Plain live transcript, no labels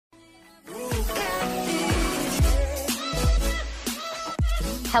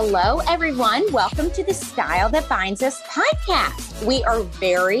Hello, everyone. Welcome to the Style That Binds Us podcast. We are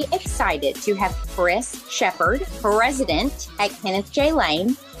very excited to have Chris Shepard, president at Kenneth J.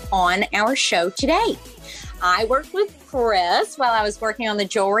 Lane, on our show today. I worked with Chris while I was working on the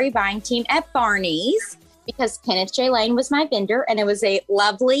jewelry buying team at Barney's because Kenneth J. Lane was my vendor, and it was a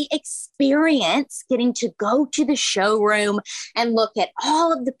lovely experience getting to go to the showroom and look at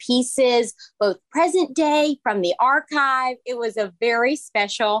all of the pieces, both present day from the archive. It was a very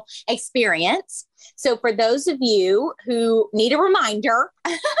special experience. So for those of you who need a reminder,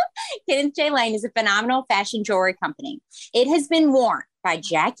 Kenneth J. Lane is a phenomenal fashion jewelry company. It has been worn by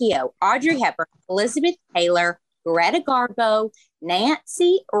Jackie O, Audrey Hepburn, Elizabeth Taylor, Greta Garbo,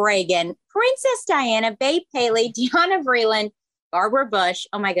 Nancy Reagan, Princess Diana, Babe Paley, Deanna Vreeland, Barbara Bush,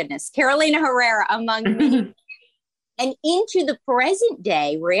 oh my goodness, Carolina Herrera, among many. And into the present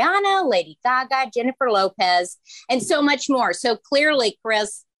day, Rihanna, Lady Gaga, Jennifer Lopez, and so much more. So clearly,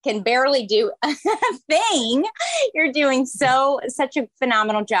 Chris can barely do a thing. You're doing such a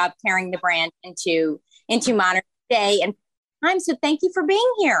phenomenal job carrying the brand into modern day and time. So thank you for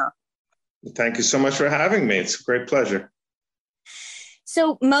being here. Thank you so much for having me. It's a great pleasure.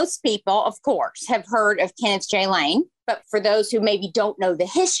 So most people, of course, have heard of Kenneth J. Lane, but for those who maybe don't know the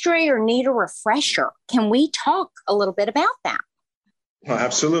history or need a refresher, can we talk a little bit about that? Well,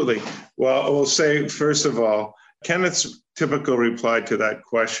 absolutely. Well, I will say, first of all, Kenneth's typical reply to that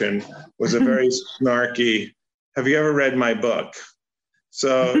question was a very snarky, have you ever read my book?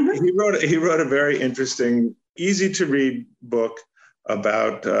 So he wrote a very interesting, easy to read book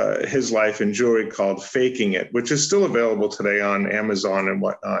about his life in jewelry called Faking It, which is still available today on Amazon and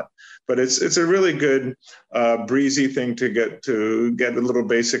whatnot. But it's a really good, breezy thing to get a little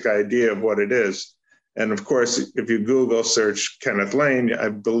basic idea of what it is. And of course, if you Google search Kenneth Lane, I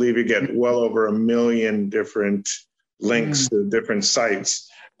believe you get well over 1 million different links to different sites.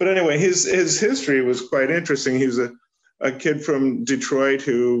 But anyway, his history was quite interesting. He was a kid from Detroit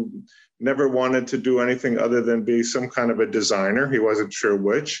who never wanted to do anything other than be some kind of a designer. He wasn't sure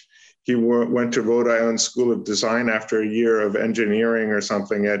which. He went to Rhode Island School of Design after a year of engineering or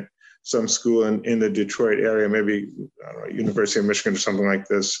something at some school in the Detroit area, maybe I don't know, University of Michigan or something like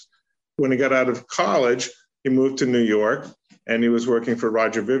this. When he got out of college, he moved to New York and he was working for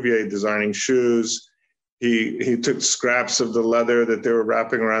Roger Vivier designing shoes. He took scraps of the leather that they were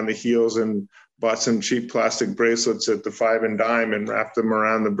wrapping around the heels and bought some cheap plastic bracelets at the 5 and dime and wrapped them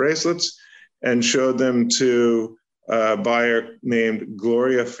around the bracelets and showed them to a buyer named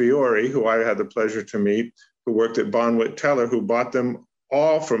Gloria Fiore, who I had the pleasure to meet, who worked at Bonwit Teller, who bought them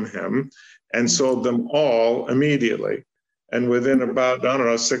all from him and sold them all immediately. And within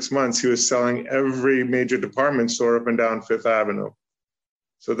about, 6 months, he was selling every major department store up and down Fifth Avenue.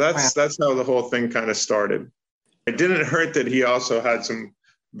 So that's how the whole thing kind of started. It didn't hurt that he also had some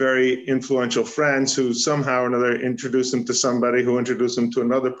very influential friends who somehow or another introduced him to somebody who introduced him to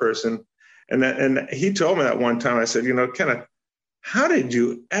another person. And he told me that one time, I said, Kenneth, how did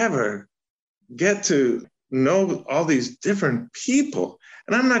you ever get to know all these different people?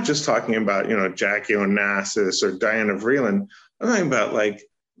 And I'm not just talking about, Jackie Onassis or Diana Vreeland. I'm talking about like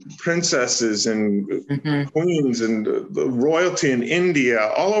princesses and queens and the royalty in India,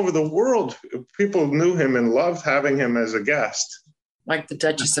 all over the world. People knew him and loved having him as a guest. Like the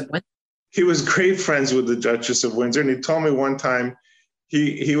Duchess of Windsor. He was great friends with the Duchess of Windsor. And he told me one time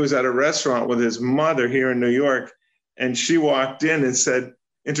he was at a restaurant with his mother here in New York. And she walked in and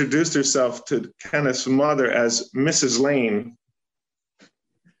introduced herself to Kenneth's mother as Mrs. Lane.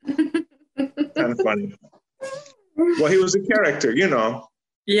 Kind of funny. Well, he was a character,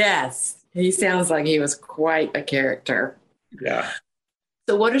 Yes. He sounds like he was quite a character. Yeah.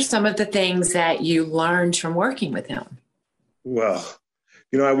 So what are some of the things that you learned from working with him? Well,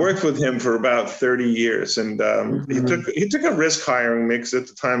 I worked with him for about 30 years, and he took a risk hiring me because at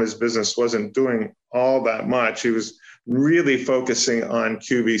the time his business wasn't doing all that much. He was really focusing on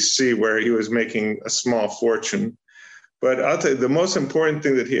QVC, where he was making a small fortune. But I'll tell you, the most important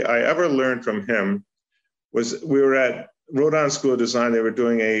thing that I ever learned from him was we were at Rhode Island School of Design. They were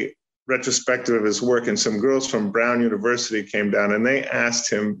doing a retrospective of his work, and some girls from Brown University came down, and they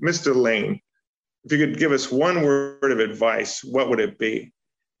asked him, Mr. Lane, if you could give us one word of advice, what would it be?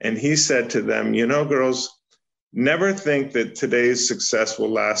 And he said to them, girls, never think that today's success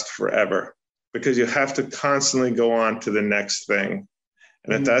will last forever, because you have to constantly go on to the next thing.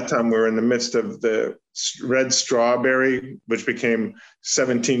 And at that time, we were in the midst of the red strawberry, which became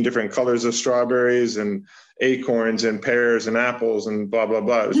 17 different colors of strawberries and acorns and pears and apples and blah, blah,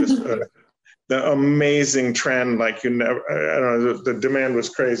 blah. It was just the amazing trend. Like the demand was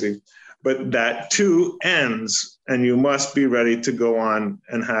crazy. but that too ends, and you must be ready to go on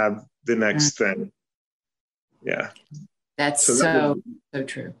and have the next thing. Yeah. That's so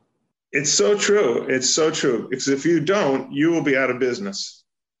true. It's so true. It's so true. Because if you don't, you will be out of business.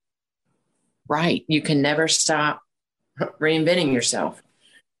 Right. You can never stop reinventing yourself,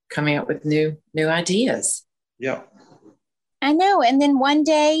 coming up with new ideas. Yeah. I know. And then one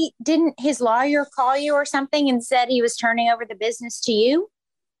day, didn't his lawyer call you or something and said he was turning over the business to you?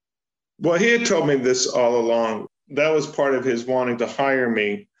 Well, he had told me this all along. That was part of his wanting to hire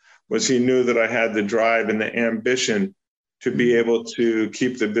me, was he knew that I had the drive and the ambition to be able to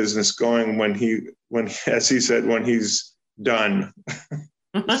keep the business going when as he said, when he's done.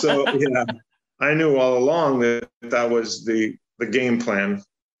 So, yeah, I knew all along that was the game plan.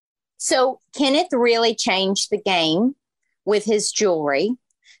 So Kenneth really changed the game with his jewelry.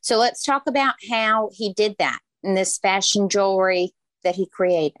 So let's talk about how he did that in this fashion jewelry that he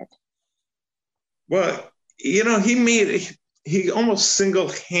created. Well, he almost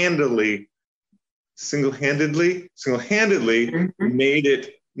single-handedly made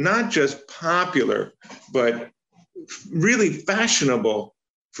it not just popular, but really fashionable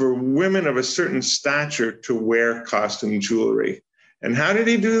for women of a certain stature to wear costume jewelry. And how did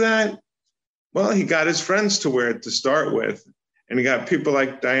he do that? Well, he got his friends to wear it to start with. And he got people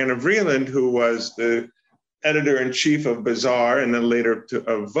like Diana Vreeland, who was the editor-in-chief of Bazaar and then later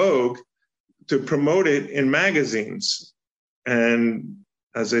of Vogue, to promote it in magazines. And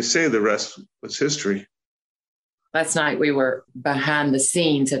as they say, the rest was history. Last night we were behind the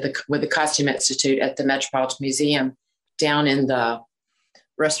scenes with the Costume Institute at the Metropolitan Museum down in the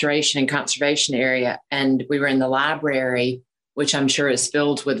restoration and conservation area. And we were in the library, which I'm sure is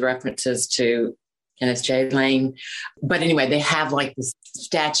filled with references to Kenneth J. Lane. But anyway, they have like this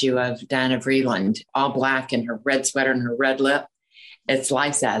statue of Diana Vreeland, all black in her red sweater and her red lip. It's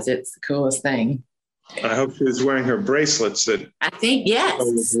life-size. It's the coolest thing. I hope she was wearing her bracelets. I think,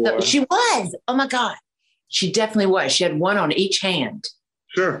 yes. She was. Oh, my God. She definitely was. She had one on each hand.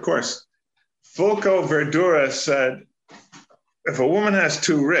 Sure, of course. Fulco Verdura said, if a woman has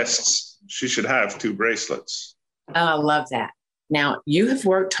two wrists, she should have two bracelets. Oh, I love that. Now, you have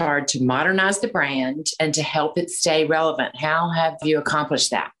worked hard to modernize the brand and to help it stay relevant. How have you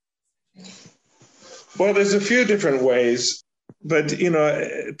accomplished that? Well, there's a few different ways. But,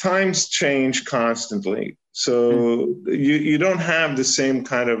 times change constantly. So you don't have the same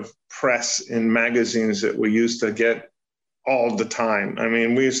kind of press in magazines that we used to get all the time. I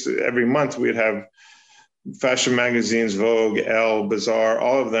mean, every month we'd have fashion magazines, Vogue, Elle, Bazaar,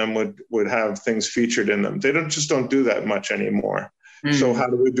 all of them would have things featured in them. They don't do that much anymore. So how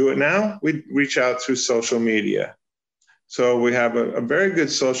do we do it now? We reach out through social media. So we have a very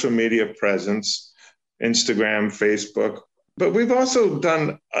good social media presence, Instagram, Facebook. But we've also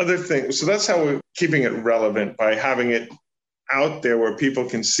done other things. So that's how we're keeping it relevant, by having it out there where people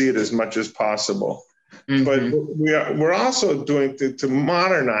can see it as much as possible. Mm-hmm. But we're also doing to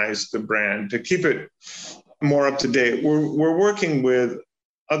modernize the brand, to keep it more up to date. We're working with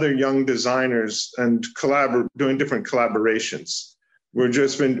other young designers and doing different collaborations.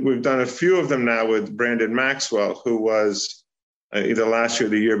 We've done a few of them now with Brandon Maxwell, who was either last year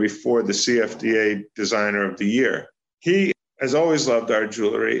or the year before the CFDA Designer of the Year. He has always loved our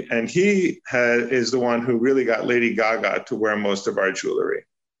jewelry, and he is the one who really got Lady Gaga to wear most of our jewelry,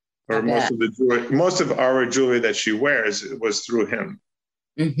 or most of our jewelry that she wears was through him.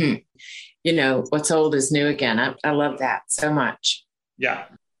 Mm-hmm. What's old is new again. I love that so much. Yeah.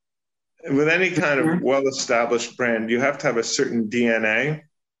 With any kind of well-established brand, you have to have a certain DNA.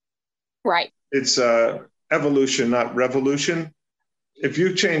 Right. It's evolution, not revolution. If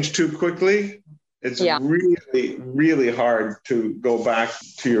you change too quickly, it's really, really hard to go back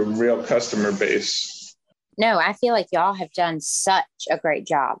to your real customer base. No, I feel like y'all have done such a great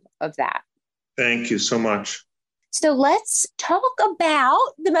job of that. Thank you so much. So let's talk about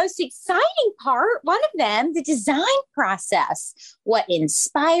the most exciting part, one of them, the design process. What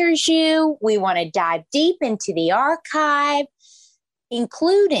inspires you? We want to dive deep into the archive,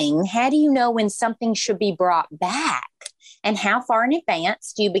 including how do you know when something should be brought back? And how far in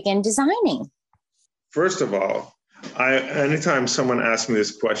advance do you begin designing? First of all, anytime someone asks me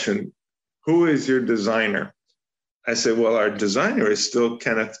this question, who is your designer? I say, well, our designer is still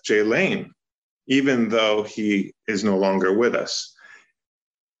Kenneth J. Lane, even though he is no longer with us.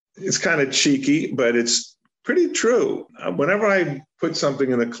 It's kind of cheeky, but it's pretty true. Whenever I put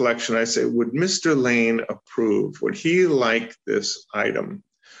something in the collection, I say, would Mr. Lane approve? Would he like this item?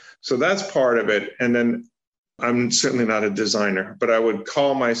 So that's part of it. And then I'm certainly not a designer, but I would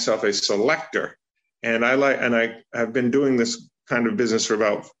call myself a selector. And I have been doing this kind of business for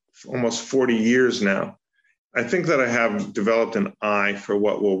about almost 40 years now. I think that I have developed an eye for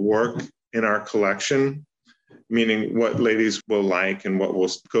what will work in our collection, meaning what ladies will like and what will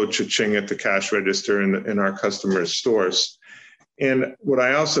go cha-ching at the cash register in our customers' stores. And what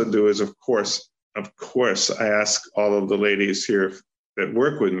I also do is, of course, I ask all of the ladies here that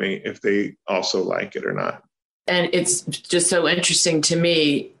work with me if they also like it or not. And it's just so interesting to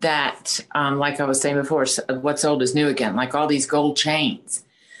me that, like I was saying before, what's old is new again, like all these gold chains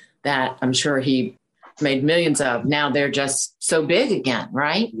that I'm sure he made millions of. Now they're just so big again,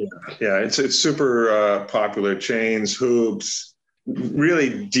 right? Yeah, it's super popular. Chains, hoops,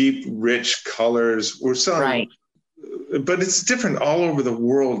 really deep, rich colors. We're selling, right. But it's different all over the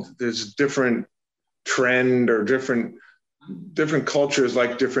world. There's different trend or different cultures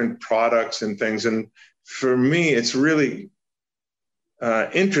like different products and things. And for me, it's really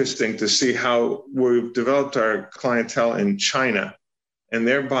interesting to see how we've developed our clientele in China. And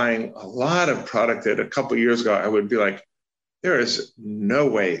they're buying a lot of product that a couple of years ago, I would be like, there is no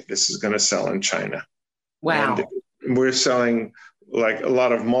way this is going to sell in China. Wow. And we're selling like a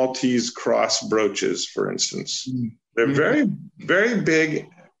lot of Maltese cross brooches, for instance. Mm-hmm. They're very, very big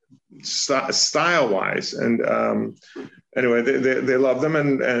style-wise. And anyway, they love them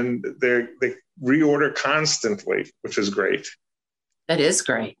and they reorder constantly, which is great. That is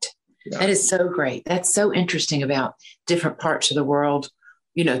great. Yeah. That is so great. That's so interesting about different parts of the world.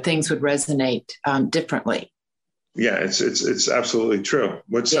 Things would resonate differently. Yeah, it's absolutely true.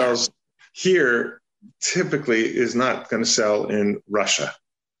 What sells here typically is not going to sell in Russia.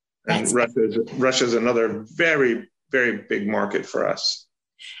 And Russia is another very, very big market for us.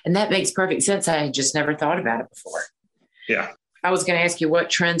 And that makes perfect sense. I just never thought about it before. Yeah. I was going to ask you, what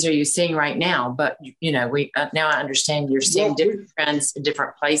trends are you seeing right now? But, we now I understand you're seeing different trends in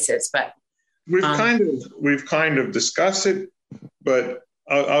different places. But we've kind of discussed it, but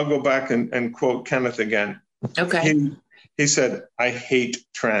I'll go back and quote Kenneth again. Okay. He said, "I hate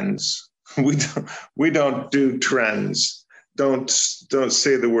trends. We don't do trends. Don't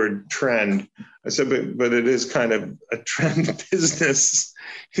say the word trend." I said, but it is kind of a trend business.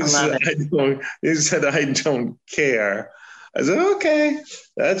 He said, I don't care. I said, okay,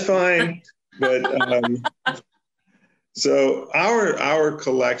 that's fine. But so our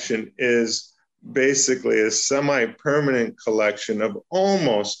collection is basically a semi-permanent collection of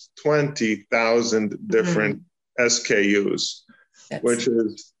almost 20,000 different SKUs, which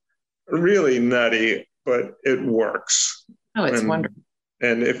is really nutty, but it works. Oh, it's wonderful.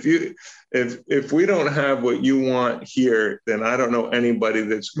 And if we don't have what you want here, then I don't know anybody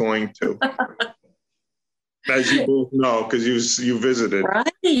that's going to. As you both know, because you visited.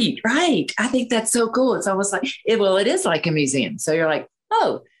 Right. I think that's so cool. It's almost like, it is like a museum. So you're like,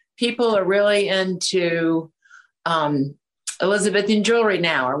 oh, people are really into Elizabethan jewelry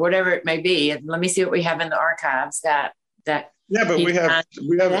now, or whatever it may be. And let me see what we have in the archives that. Yeah, but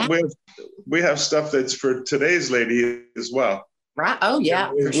we have stuff that's for today's lady as well. Right. Oh,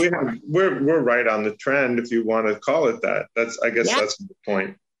 yeah. We're right on the trend, if you want to call it that. That's the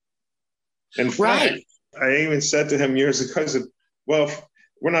point. In fact, I even said to him years ago, I said, well,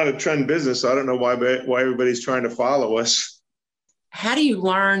 we're not a trend business, so I don't know why everybody's trying to follow us. How do you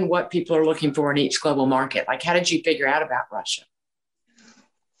learn what people are looking for in each global market? Like, how did you figure out about Russia?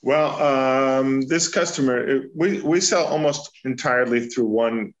 Well, this customer, we sell almost entirely through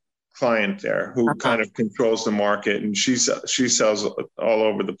one client there who kind of controls the market, and she sells all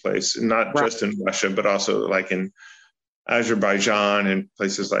over the place, not just in Russia, but also like in Azerbaijan and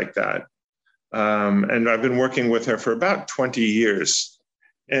places like that. And I've been working with her for about 20 years,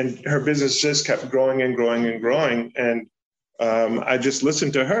 and her business just kept growing and growing and growing. And I just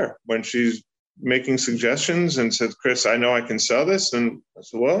listened to her when she's making suggestions and said, Chris, I know I can sell this. And I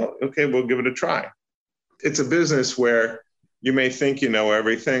said, well, okay, we'll give it a try. It's a business where you may think you know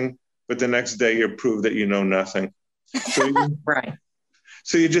everything, but the next day you prove that you know nothing. So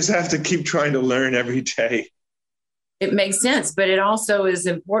So you just have to keep trying to learn every day. It makes sense, but it also is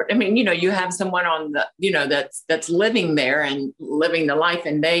important. I mean, you have someone on the, that's living there and living the life,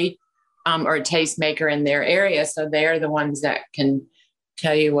 and they are a tastemaker in their area. So they're the ones that can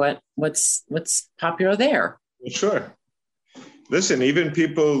tell you what's popular there. Sure. Listen, even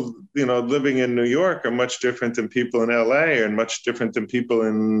people, living in New York are much different than people in LA and much different than people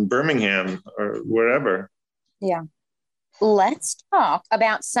in Birmingham or wherever. Yeah. Let's talk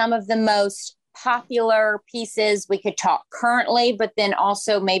about some of the most popular pieces. We could talk currently, but then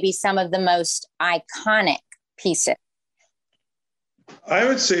also maybe some of the most iconic pieces. I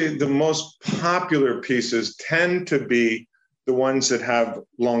would say the most popular pieces tend to be the ones that have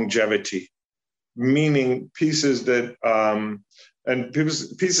longevity, meaning pieces that And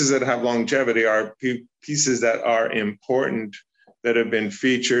pieces that have longevity are pieces that are important, that have been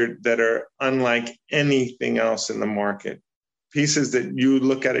featured, that are unlike anything else in the market. Pieces that you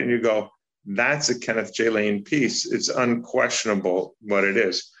look at it and you go, that's a Kenneth J. Lane piece. It's unquestionable what it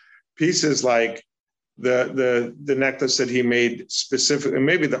is. Pieces like the necklace that he made specifically,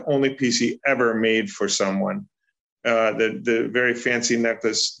 maybe the only piece he ever made for someone, the very fancy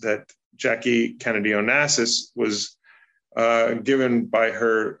necklace that Jackie Kennedy Onassis was given by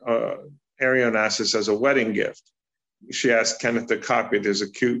her Harry Onassis as a wedding gift. She asked Kenneth to copy it. There's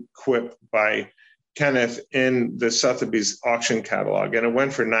a cute quip by Kenneth in the Sotheby's auction catalog, and it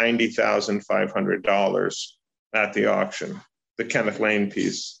went for $90,500 at the auction, the Kenneth Lane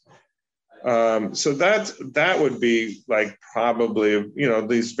piece. So that would be like probably,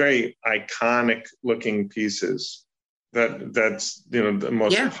 these very iconic looking pieces that's the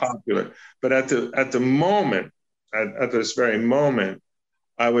most popular. But at the moment, at this very moment,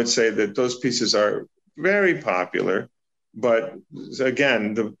 I would say that those pieces are very popular. But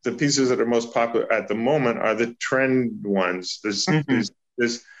again, the pieces that are most popular at the moment are the trend ones. This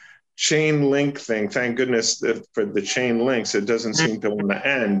chain link thing. Thank goodness for the chain links. It doesn't seem to want to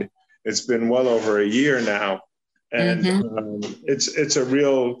end. It's been well over a year now, and it's a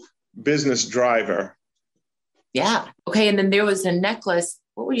real business driver. Yeah. Okay. And then there was a necklace.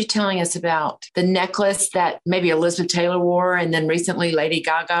 What were you telling us about? The necklace that maybe Elizabeth Taylor wore, and then recently Lady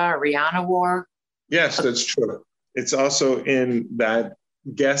Gaga or Rihanna wore? Yes, that's true. It's also in that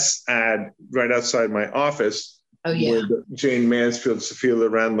guest ad right outside my office. Oh, yeah. With Jane Mansfield, Sophia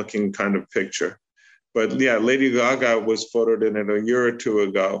Loren looking kind of picture. But yeah, Lady Gaga was photoed in it a year or two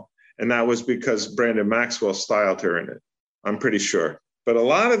ago. And that was because Brandon Maxwell styled her in it, I'm pretty sure. But a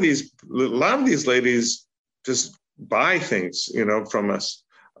lot of these ladies just buy things, from us.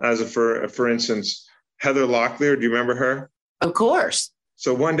 For instance, Heather Locklear, do you remember her? Of course.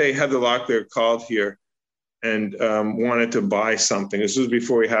 So one day Heather Locklear called here and wanted to buy something. This was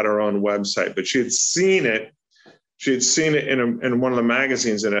before we had our own website, but she had seen it. She had seen it in one of the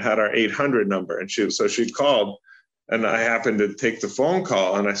magazines, and it had our 800 number. And so she called, and I happened to take the phone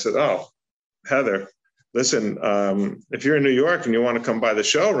call, and I said, "Oh, Heather, listen, if you're in New York and you want to come by the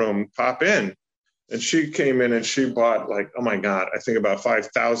showroom, pop in." And she came in and she bought, like, oh my God, I think about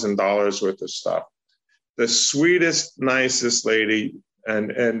 $5,000 worth of stuff. The sweetest, nicest lady.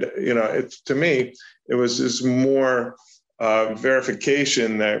 And it's, to me, it was just more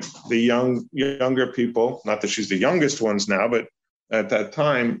verification that the younger people, not that she's the youngest ones now, but at that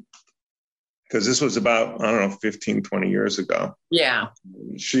time, because this was about, 15, 20 years ago. Yeah.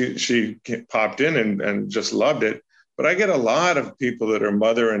 She popped in and just loved it. But I get a lot of people that are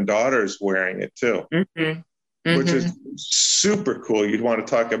mother and daughters wearing it too, which is super cool. You'd want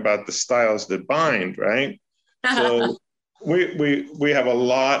to talk about the styles that bind, right? So we have a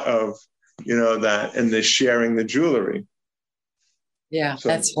lot of, that, and the sharing the jewelry. Yeah, so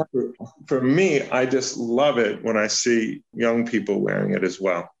that's for me. I just love it when I see young people wearing it as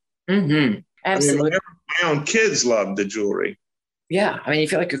well. Absolutely. My own kids love the jewelry. Yeah, you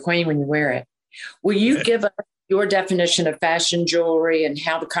feel like a queen when you wear it. Will you give us your definition of fashion jewelry and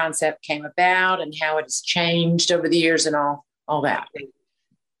how the concept came about and how it has changed over the years and all that?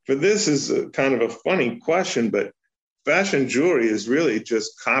 But this is kind of a funny question, but fashion jewelry is really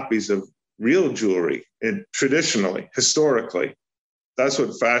just copies of real jewelry, and traditionally, historically. That's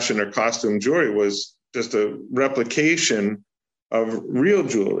what fashion or costume jewelry was, just a replication of real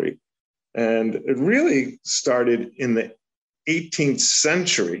jewelry. And it really started in the 18th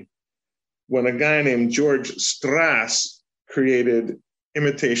century when a guy named George Strass created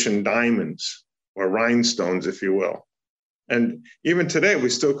imitation diamonds, or rhinestones, if you will. And even today, we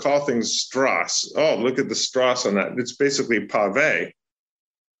still call things strass. Oh, look at the strass on that. It's basically pave.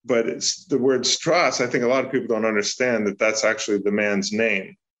 But it's the word Strass. I think a lot of people don't understand that that's actually the man's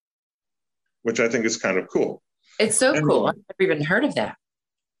name, which I think is kind of cool. It's so cool. I've never even heard of that.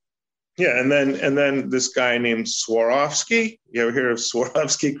 Yeah, and then this guy named Swarovski. You ever hear of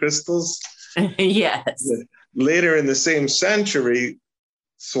Swarovski crystals? Yes. Later in the same century,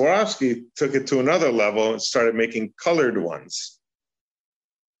 Swarovski took it to another level and started making colored ones,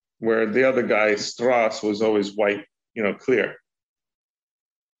 where the other guy, Strass, was always white, clear.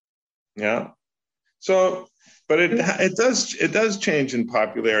 Yeah. So, but it does change in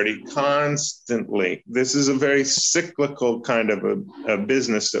popularity constantly. This is a very cyclical kind of a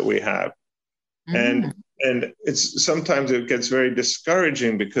business that we have. And it's sometimes it gets very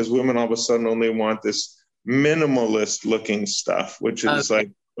discouraging because women all of a sudden only want this minimalist looking stuff, which is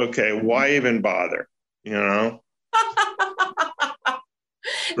like, okay, why even bother? It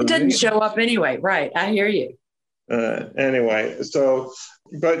doesn't show up anyway. Right. I hear you. Anyway, so,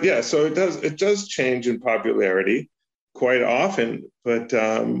 but yeah, so it does change in popularity quite often, but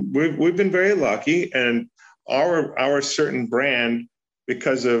we've been very lucky, and our certain brand,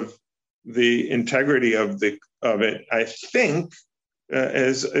 because of the integrity of it, I think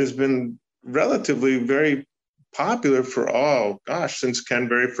has been relatively very popular for since Ken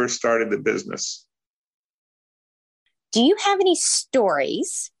Berry first started the business. Do you have any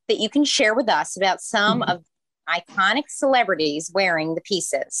stories that you can share with us about some of the iconic celebrities wearing the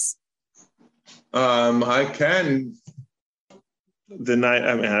pieces? I can.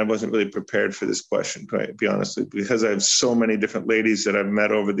 I wasn't really prepared for this question, to be honest with you, because I have so many different ladies that I've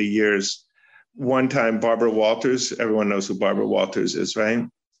met over the years. One time, Barbara Walters, everyone knows who Barbara Walters is, right?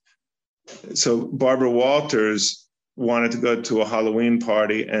 So Barbara Walters wanted to go to a Halloween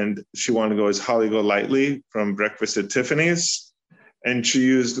party, and she wanted to go as Holly Golightly from Breakfast at Tiffany's. And she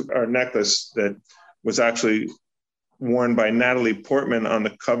used our necklace that was actually worn by Natalie Portman on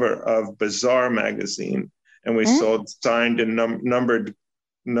the cover of Bazaar magazine. And we sold signed and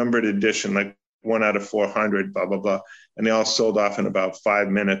numbered edition, like 1 out of 400, blah, blah, blah. And they all sold off in about 5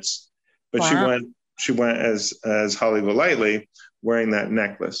 minutes. But she went as Holly Golightly wearing that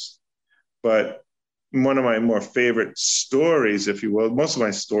necklace. But one of my more favorite stories, if you will, most of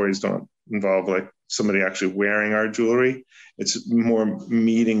my stories don't involve like somebody actually wearing our jewelry. It's more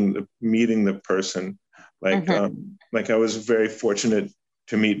meeting the person. Like I was very fortunate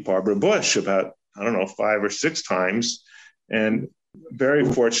to meet Barbara Bush about, 5 or 6 times, and very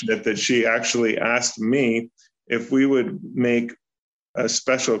fortunate that she actually asked me if we would make a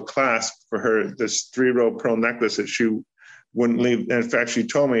special clasp for her, this 3-row pearl necklace that she wouldn't leave. And in fact, she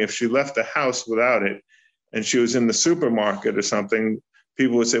told me if she left the house without it and she was in the supermarket or something,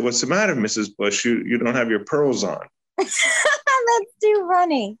 people would say, "What's the matter, Mrs. Bush? You don't have your pearls on." That's too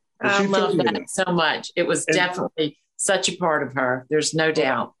funny. I love that so much. It was definitely such a part of her. There's no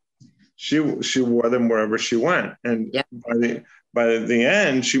doubt. She wore them wherever she went. And by the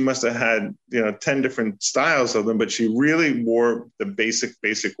end, she must have had, 10 different styles of them, but she really wore the basic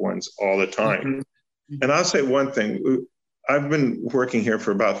ones all the time. Mm-hmm. And I'll say one thing. I've been working here for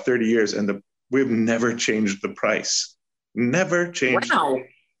about 30 years, and we've never changed the price. Never changed. Wow.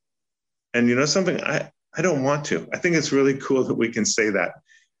 And you know something? I don't want to. I think it's really cool that we can say that.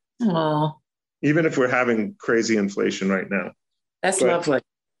 Oh. Even if we're having crazy inflation right now. That's lovely.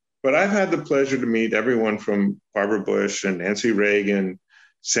 But I've had the pleasure to meet everyone from Barbara Bush and Nancy Reagan,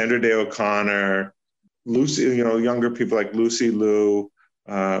 Sandra Day O'Connor, Lucy, younger people like Lucy Liu,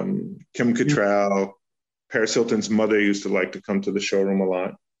 Kim Cattrall. Paris Hilton's mother used to like to come to the showroom a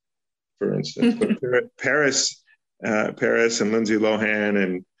lot, for instance. But Paris and Lindsay Lohan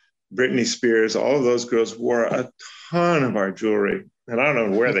and Britney Spears, all of those girls wore a ton of our jewelry. And I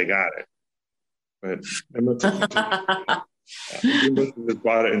don't know where they got it, but they must have just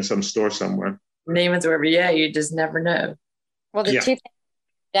bought it in some store somewhere. Names wherever, you just never know. Well, the two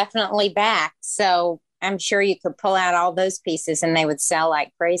definitely back, so I'm sure you could pull out all those pieces and they would sell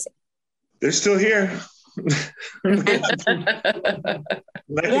like crazy. They're still here. I can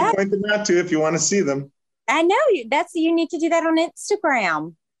point them out to you if you want to see them. I know you need to do that on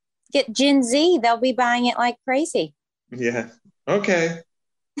Instagram. Get Gen Z; they'll be buying it like crazy. Yeah. Okay.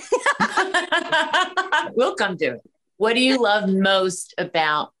 We'll come to it. What do you love most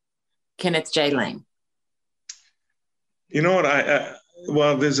about Kenneth J. Lane? You know what?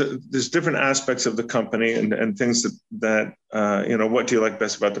 Well, there's different aspects of the company and things that what do you like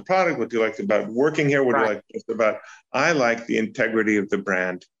best about the product? What do you like about working here? What do you like best about? I like the integrity of the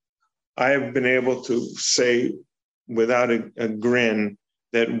brand. I have been able to say without a grin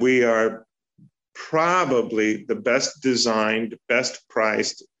that we are probably the best designed, best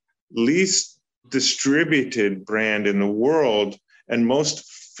priced, least distributed brand in the world and most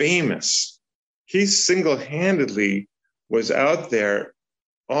famous. He single-handedly was out there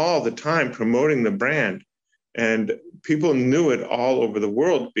all the time promoting the brand, and people knew it all over the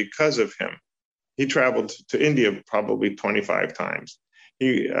world because of him. He traveled to India probably 25 times.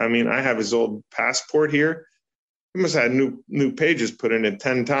 I have his old passport here. He must have had new pages put in it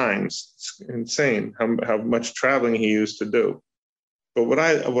 10 times. It's insane how much traveling he used to do. But what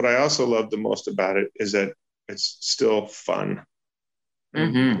I also love the most about it is that it's still fun.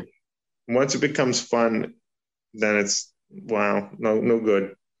 Mm-hmm. Once it becomes fun, then it's no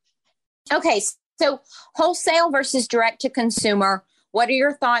good. Okay, so wholesale versus direct to consumer. What are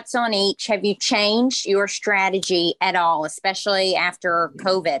your thoughts on each? Have you changed your strategy at all, especially after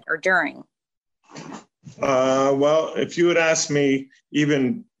COVID or during? Well, if you had asked me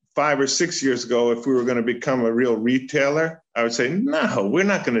even 5 or 6 years ago if we were going to become a real retailer, I would say, no, we're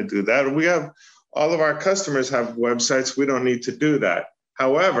not going to do that. We have all of our customers have websites. We don't need to do that.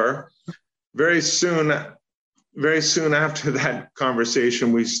 However, very soon after that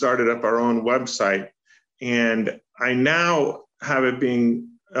conversation, we started up our own website, and I now have it being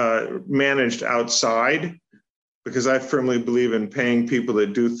managed outside, because I firmly believe in paying people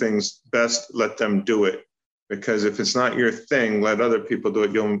that do things best. Let them do it, because if it's not your thing, let other people do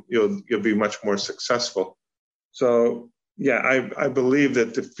it. You'll be much more successful. So yeah, I believe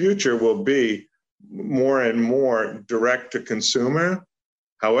that the future will be more and more direct to consumer.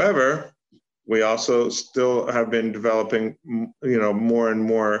 However, we also still have been developing, more and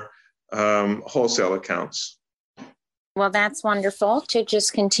more wholesale accounts. Well, that's wonderful to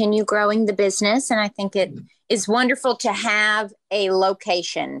just continue growing the business. And I think it is wonderful to have a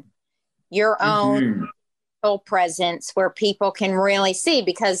location, your own full presence where people can really see,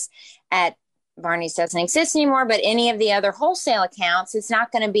 because at Barney's doesn't exist anymore, but any of the other wholesale accounts, it's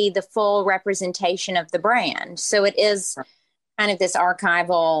not going to be the full representation of the brand. So it is kind of this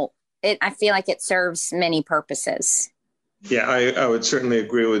archival. I feel like it serves many purposes. Yeah, I would certainly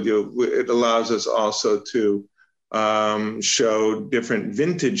agree with you. It allows us also to show different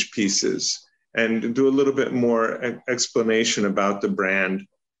vintage pieces and do a little bit more explanation about the brand,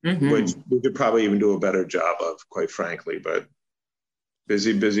 which we could probably even do a better job of, quite frankly, but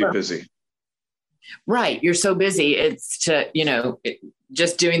busy. Right. You're so busy. It's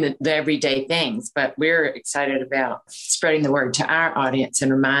just doing the everyday things, but we're excited about spreading the word to our audience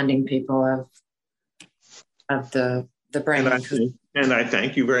and reminding people of the brand. And I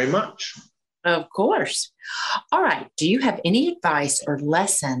thank you very much. Of course. All right. Do you have any advice or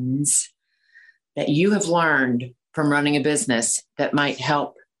lessons that you have learned from running a business that might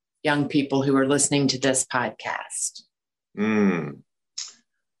help young people who are listening to this podcast?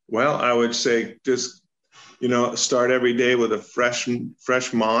 Well, I would say just, start every day with a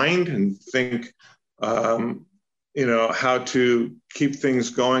fresh mind and think, how to keep things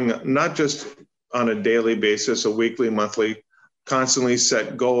going, not just on a daily basis, a weekly, monthly, constantly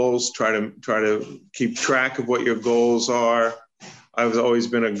set goals, try to keep track of what your goals are. I've always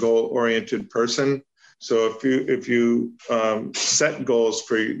been a goal-oriented person. So if you set goals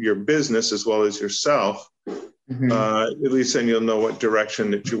for your business as well as yourself, at least then you'll know what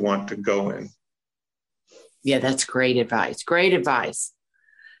direction that you want to go in. Yeah, that's great advice. Great advice.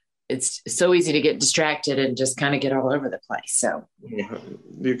 It's so easy to get distracted and just kind of get all over the place. So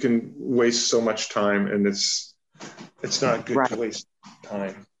you can waste so much time, and it's not good to waste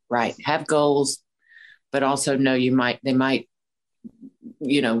time. Right. Have goals, but also know they might,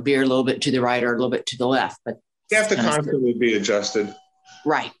 veer a little bit to the right or a little bit to the left, but you have to constantly be adjusted.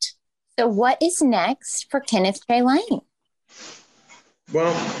 Right. So what is next for Kenneth J. Lane?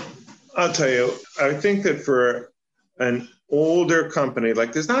 Well, I'll tell you, I think that for an older company,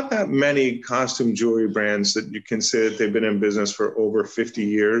 like there's not that many costume jewelry brands that you can say that they've been in business for over 50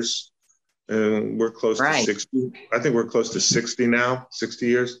 years. And we're close to 60. I think we're close to 60 now, 60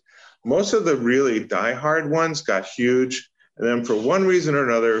 years. Most of the really diehard ones got huge, and then for one reason or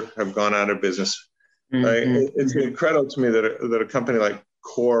another have gone out of business. It's incredible to me that a company like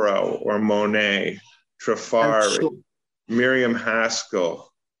Coro or Monet, Trifari, Miriam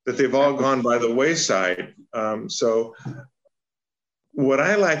Haskell, that they've all gone by the wayside. So what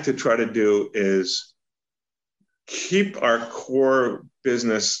I like to try to do is keep our core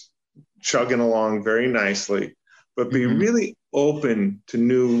business chugging along very nicely, but be really open to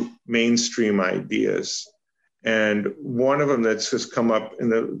new mainstream ideas. And one of them that's just come up in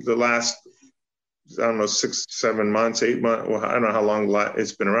the last, 6, 7 months, 8 months, well, I don't know how long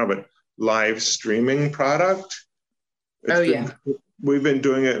it's been around, but live streaming product. We've been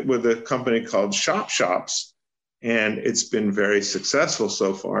doing it with a company called Shop Shops, and it's been very successful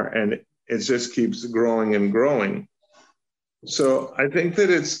so far, and it just keeps growing and growing. So I think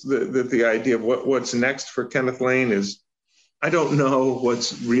that it's the idea of what's next for Kenneth Lane is, I don't know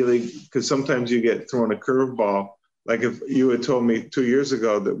what's really, because sometimes you get thrown a curveball. Like if you had told me 2 years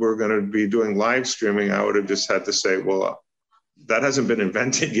ago that we're going to be doing live streaming, I would have just had to say, well, that hasn't been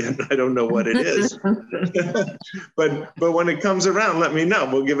invented yet. I don't know what it is. but when it comes around, let me know.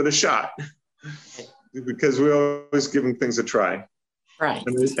 We'll give it a shot, because we're always giving things a try. Right.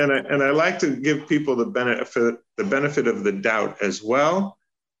 And I like to give people the benefit of the doubt as well,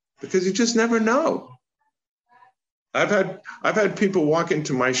 because you just never know. I've had people walk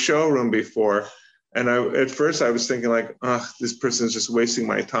into my showroom before, and at first I was thinking like, this person's just wasting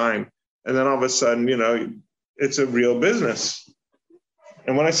my time. And then all of a sudden, it's a real business.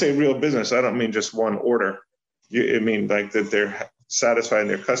 And when I say real business, I don't mean just one order. I mean like that they're satisfied and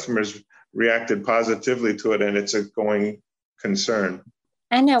their customers reacted positively to it, and it's a going concern.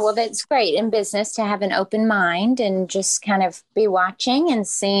 I know. Well, that's great in business to have an open mind and just kind of be watching and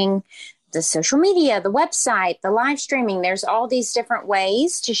seeing the social media, the website, the live streaming. There's all these different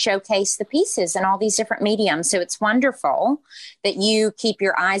ways to showcase the pieces and all these different mediums. So it's wonderful that you keep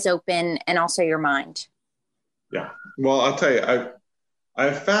your eyes open and also your mind. Yeah. Well, I'll tell you,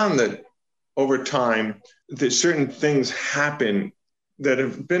 I've found that over time that certain things happen that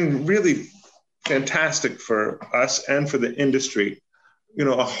have been really fantastic for us and for the industry. You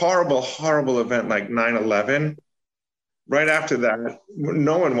know, a horrible, horrible event like 9/11. Right after that,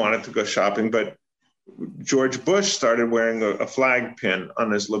 no one wanted to go shopping, but George Bush started wearing a flag pin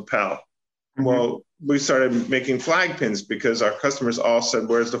on his lapel. Mm-hmm. Well, we started making flag pins because our customers all said,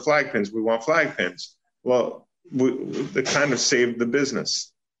 "Where's the flag pins? We want flag pins." Well, they kind of saved the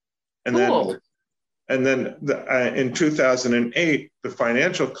business. And cool. then in 2008, the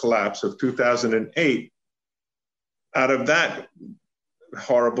financial collapse of 2008, out of that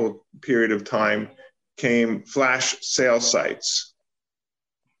horrible period of time came flash sale sites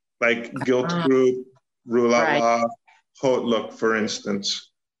like Gilt Group, Rulala, Hotlook, for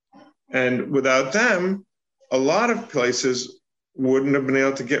instance. And without them, a lot of places wouldn't have been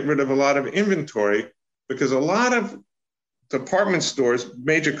able to get rid of a lot of inventory because a lot of department stores,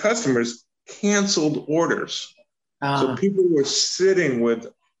 major customers, canceled orders. So people were sitting with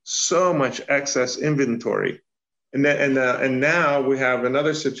so much excess inventory. And now we have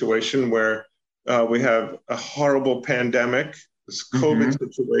another situation where we have a horrible pandemic, this COVID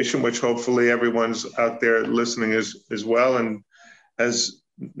situation, which hopefully everyone's out there listening as well and has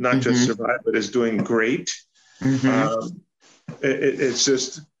not just survived, but is doing great. It's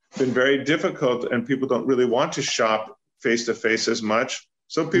just been very difficult, and people don't really want to shop face-to-face as much.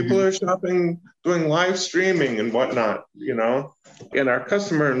 So people are shopping, doing live streaming and whatnot, you know. And our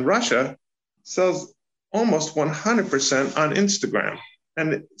customer in Russia sells almost 100% on Instagram,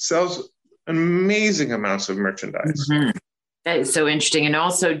 and it sells amazing amounts of merchandise. That is so interesting. And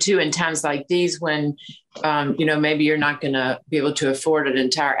also, too, in times like these when, maybe you're not going to be able to afford an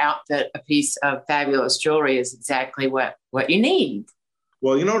entire outfit, a piece of fabulous jewelry is exactly what you need.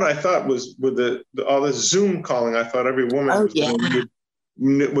 Well, you know what I thought was with all this Zoom calling, I thought every woman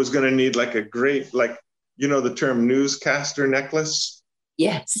was going to need like a great, like, you know, the term newscaster necklace?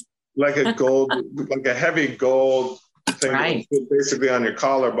 Yes. Like a gold, like a heavy gold thing basically on your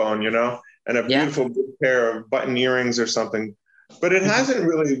collarbone, you know, and a beautiful pair of button earrings or something. But it hasn't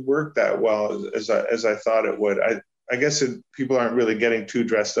really worked that well as I thought it would. I guess people aren't really getting too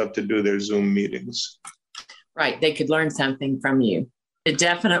dressed up to do their Zoom meetings. Right. They could learn something from you. It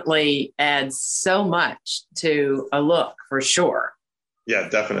definitely adds so much to a look, for sure. Yeah,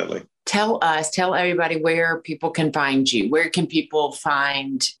 definitely. Tell everybody where people can find you. Where can people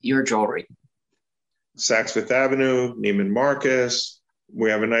find your jewelry? Saks Fifth Avenue, Neiman Marcus. We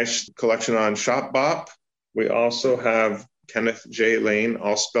have a nice collection on Shopbop. We also have Kenneth J. Lane,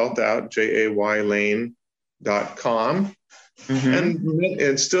 all spelled out, JAYLane.com.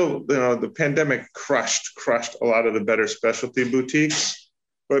 And still, you know, the pandemic crushed a lot of the better specialty boutiques,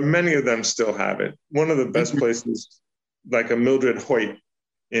 but many of them still have it. One of the best places, like a Mildred Hoyt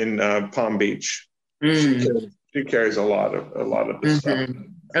in Palm Beach, she carries a lot of this stuff.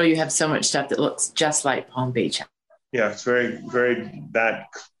 Oh, you have so much stuff that looks just like Palm Beach. Yeah, it's very, very that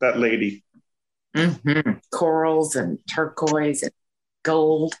lady. Corals and turquoise and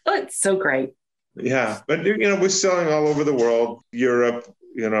gold. Oh, it's so great. Yeah, but you know, we're selling all over the world. Europe,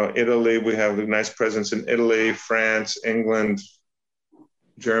 you know, Italy. We have a nice presence in Italy, France, England,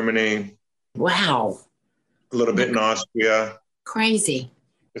 Germany. Wow. A little bit in Austria. Crazy.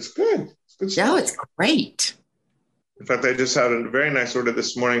 It's good. It's good stuff. No, it's great. In fact, I just had a very nice order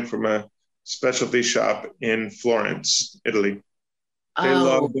this morning from a specialty shop in Florence, Italy. They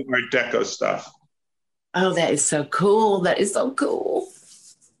love the Art Deco stuff. Oh, that is so cool. That is so cool.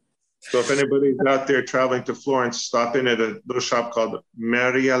 So if anybody's out there traveling to Florence, stop in at a little shop called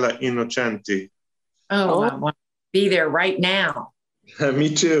Maria La Innocenti. Oh, I want to be there right now.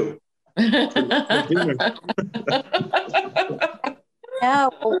 Me too.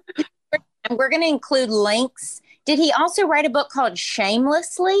 No, we're going to include links. Did he also write a book called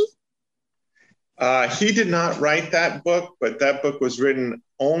Shamelessly? He did not write that book, but that book was written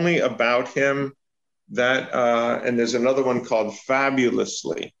only about him. And there's another one called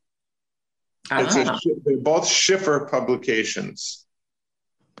Fabulously. They're both Schiffer publications.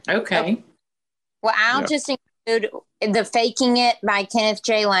 Okay. Well, I'll just include the Faking It by Kenneth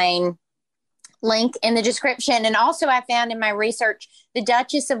J. Lane link in the description. And also I found in my research, the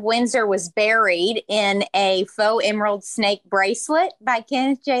Duchess of Windsor was buried in a faux emerald snake bracelet by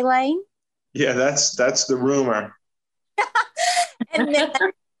Kenneth J. Lane. Yeah, that's the rumor. And then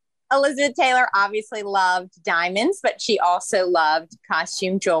Elizabeth Taylor obviously loved diamonds, but she also loved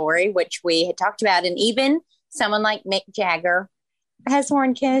costume jewelry, which we had talked about. And even someone like Mick Jagger has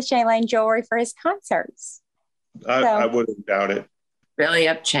worn Kenneth J. Lane jewelry for his concerts. I wouldn't doubt it. Belly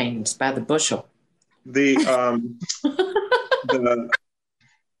up chains by the bushel. The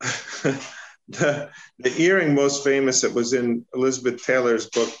earring most famous that was in Elizabeth Taylor's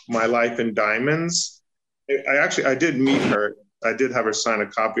book, My Life in Diamonds. I did meet her. I did have her sign a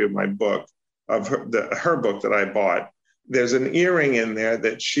copy of my book, of her book that I bought. There's an earring in there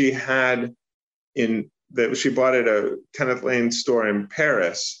that she had that she bought at a Kenneth Lane store in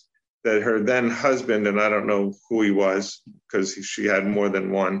Paris, that her then husband, and I don't know who he was because she had more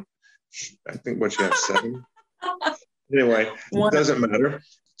than one. I think she had 7. Anyway, it doesn't matter.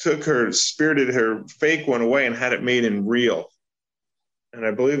 Spirited her fake one away and had it made in real. And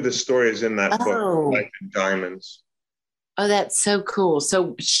I believe the story is in that book, Life in Diamonds. Oh, that's so cool.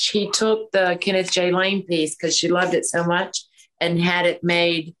 So she took the Kenneth J. Lane piece because she loved it so much and had it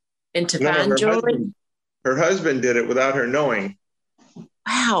made into fine jewelry. Her husband did it without her knowing.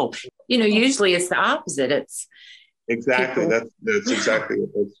 Wow. Usually it's the opposite. It's exactly people. That's exactly what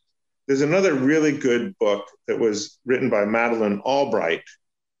it is. There's another really good book that was written by Madeleine Albright.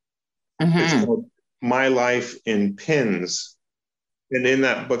 Mm-hmm. It's called My Life in Pins. And in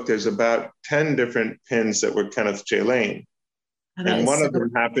that book, there's about 10 different pins that were Kenneth J. Lane. And one of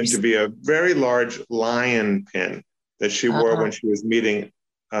them happened to be a very large lion pin that she wore when she was meeting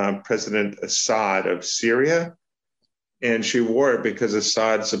President Assad of Syria. And she wore it because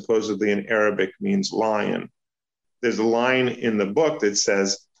Assad supposedly in Arabic means lion. There's a line in the book that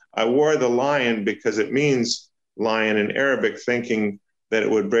says, I wore the lion because it means lion in Arabic, thinking that it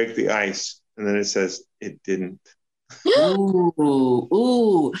would break the ice. And then it says, it didn't.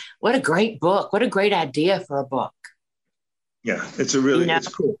 Ooh, what a great book. What a great idea for a book. Yeah, it's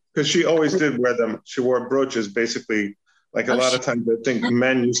cool. Because she always did wear them. She wore brooches, basically, like a lot of times I think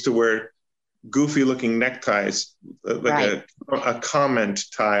men used to wear goofy looking neckties, like a comment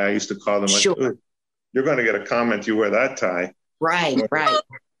tie, I used to call them. Like, sure. You're going to get a comment, you wear that tie. Right,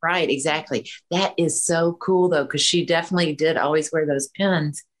 exactly. That is so cool, though, because she definitely did always wear those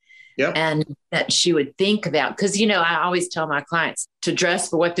pins. Yep. And that she would think about, because, I always tell my clients to dress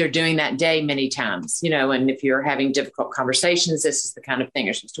for what they're doing that day many times, and if you're having difficult conversations, this is the kind of thing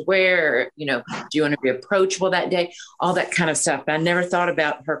you're supposed to wear, do you want to be approachable that day? All that kind of stuff. I never thought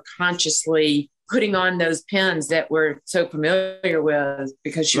about her consciously putting on those pins that we're so familiar with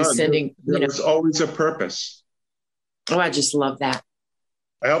because she was sending, There's always a purpose. Oh, I just love that.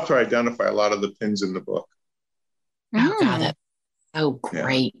 I helped her identify a lot of the pins in the book. Oh, God, that's so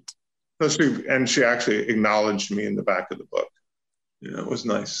great. Yeah. She actually acknowledged me in the back of the book. It was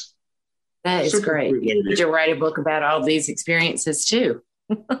nice. That is great. You need to write a book about all these experiences too.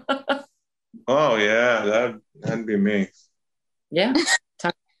 Oh yeah, that'd be me. Yeah.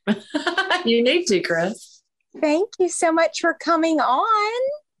 You need to, Chris. Thank you so much for coming on.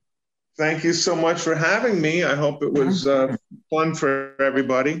 Thank you so much for having me. I hope it was fun for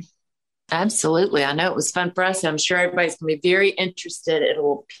everybody. Absolutely. I know it was fun for us. I'm sure everybody's going to be very interested. It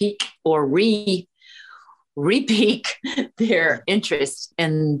will pique or re-pique their interest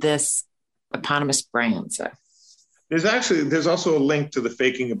in this eponymous brand. So there's also a link to the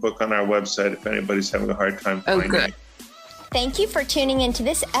Faking a Book on our website if anybody's having a hard time finding it. Thank you for tuning into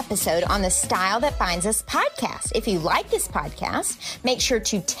this episode on the Style That Binds Us podcast. If you like this podcast, make sure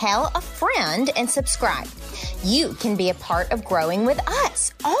to tell a friend and subscribe. You can be a part of growing with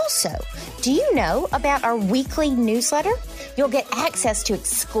us. Also, do you know about our weekly newsletter? You'll get access to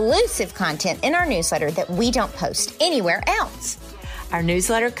exclusive content in our newsletter that we don't post anywhere else. Our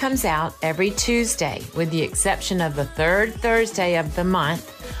newsletter comes out every Tuesday, with the exception of the third Thursday of the month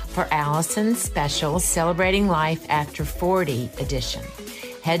for Allison's special Celebrating Life After 40 edition.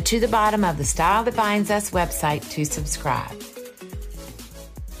 Head to the bottom of the Style That Binds Us website to subscribe.